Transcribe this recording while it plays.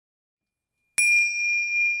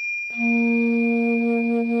When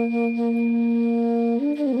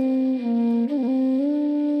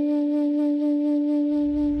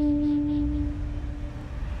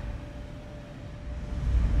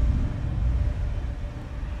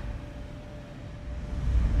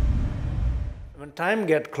time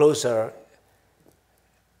gets closer,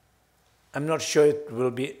 I'm not sure it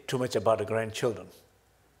will be too much about the grandchildren.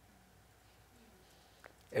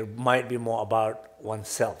 It might be more about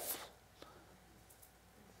oneself.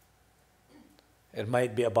 It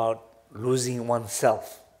might be about losing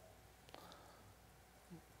oneself,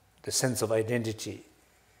 the sense of identity.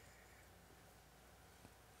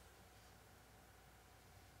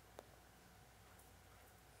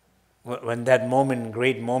 When that moment,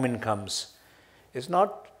 great moment comes, it's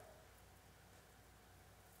not,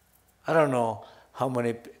 I don't know how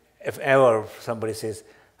many, if ever somebody says,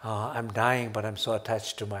 oh, I'm dying, but I'm so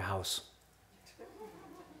attached to my house.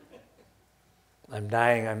 I'm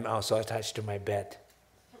dying, I'm also attached to my bed.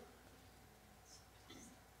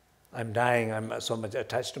 I'm dying, I'm so much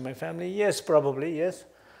attached to my family. Yes, probably, yes.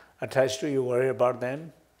 Attached to, you worry about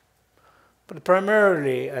them. But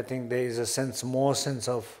primarily, I think there is a sense, more sense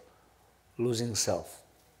of losing self.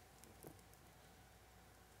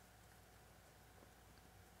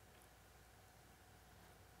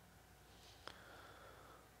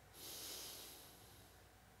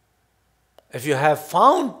 If you have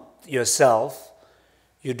found yourself,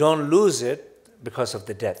 you don't lose it because of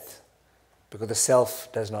the death, because the self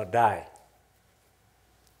does not die.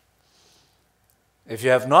 If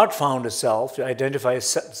you have not found a self, you identify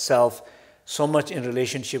self so much in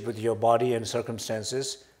relationship with your body and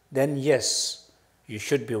circumstances, then yes, you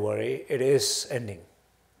should be worried. It is ending.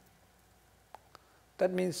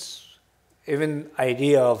 That means even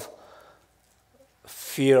idea of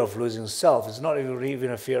fear of losing self is not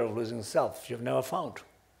even a fear of losing self you've never found.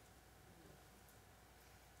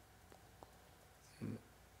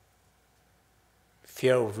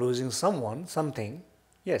 Fear of losing someone, something,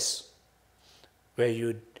 yes. Where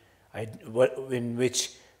you, in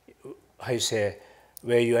which, how you say,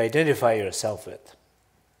 where you identify yourself with.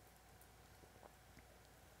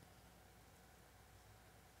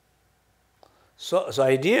 So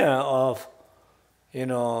idea of,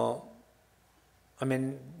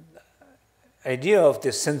 idea of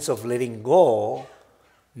this sense of letting go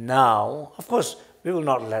now, of course, we will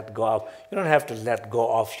not let go of, you don't have to let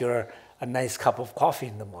go of a nice cup of coffee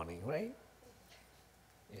in the morning, right?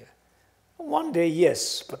 Yeah. One day,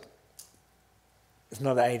 yes, but it's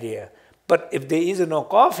not the idea. But if there is no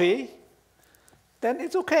coffee, then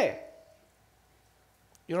it's okay.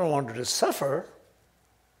 You don't want to suffer,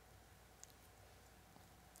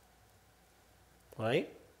 right?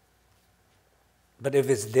 But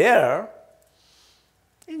if it's there,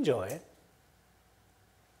 enjoy it.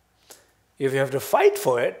 If you have to fight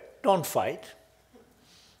for it, don't fight.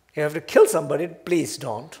 If you have to kill somebody, please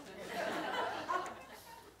don't.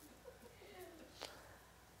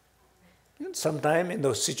 Sometimes in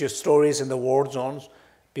those stories in the war zones,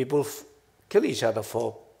 people kill each other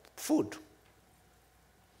for food.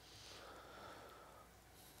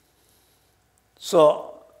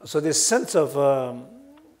 So this sense of,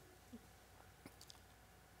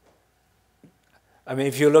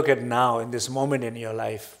 if you look at now, in this moment in your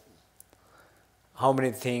life, how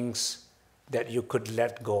many things that you could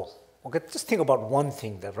let go. Okay, just think about one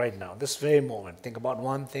thing that right now, this very moment, think about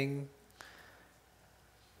one thing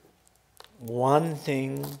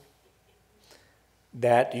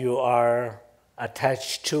that you are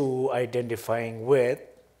attached to, identifying with,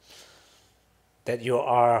 that you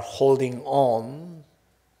are holding on,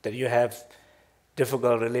 that you have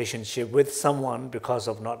difficult relationship with someone because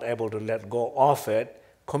of not able to let go of it.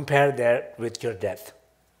 Compare that with your death.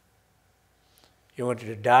 You want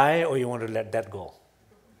to die or you want to let that go?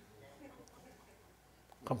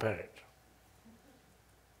 Compare it.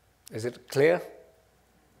 Is it clear?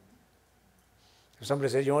 If somebody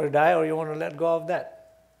says, you want to die or you want to let go of that?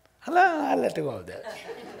 I'll let go of that.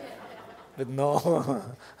 With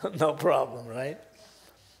no problem, right?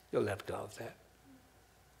 You'll let go of that.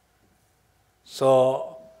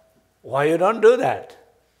 So, why you don't do that?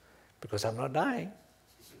 Because I'm not dying.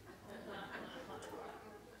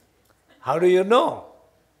 How do you know?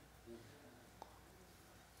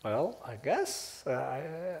 Well, I guess,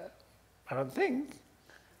 I don't think.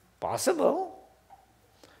 Possible.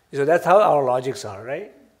 So that's how our logics are,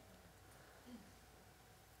 right?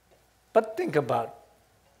 But think about,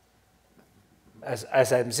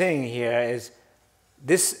 as I'm saying here, is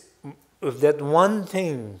this, if that one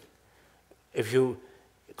thing, if you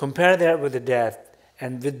compare that with the death,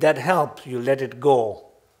 and with that help, you let it go,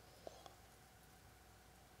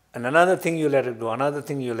 And another thing you let it go, another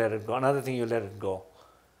thing you let it go, another thing you let it go.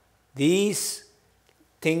 These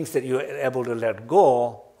things that you're able to let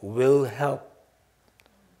go will help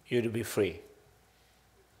you to be free.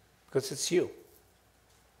 Because it's you.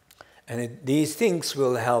 And these things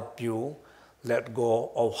will help you let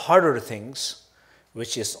go of harder things,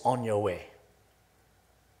 which is on your way.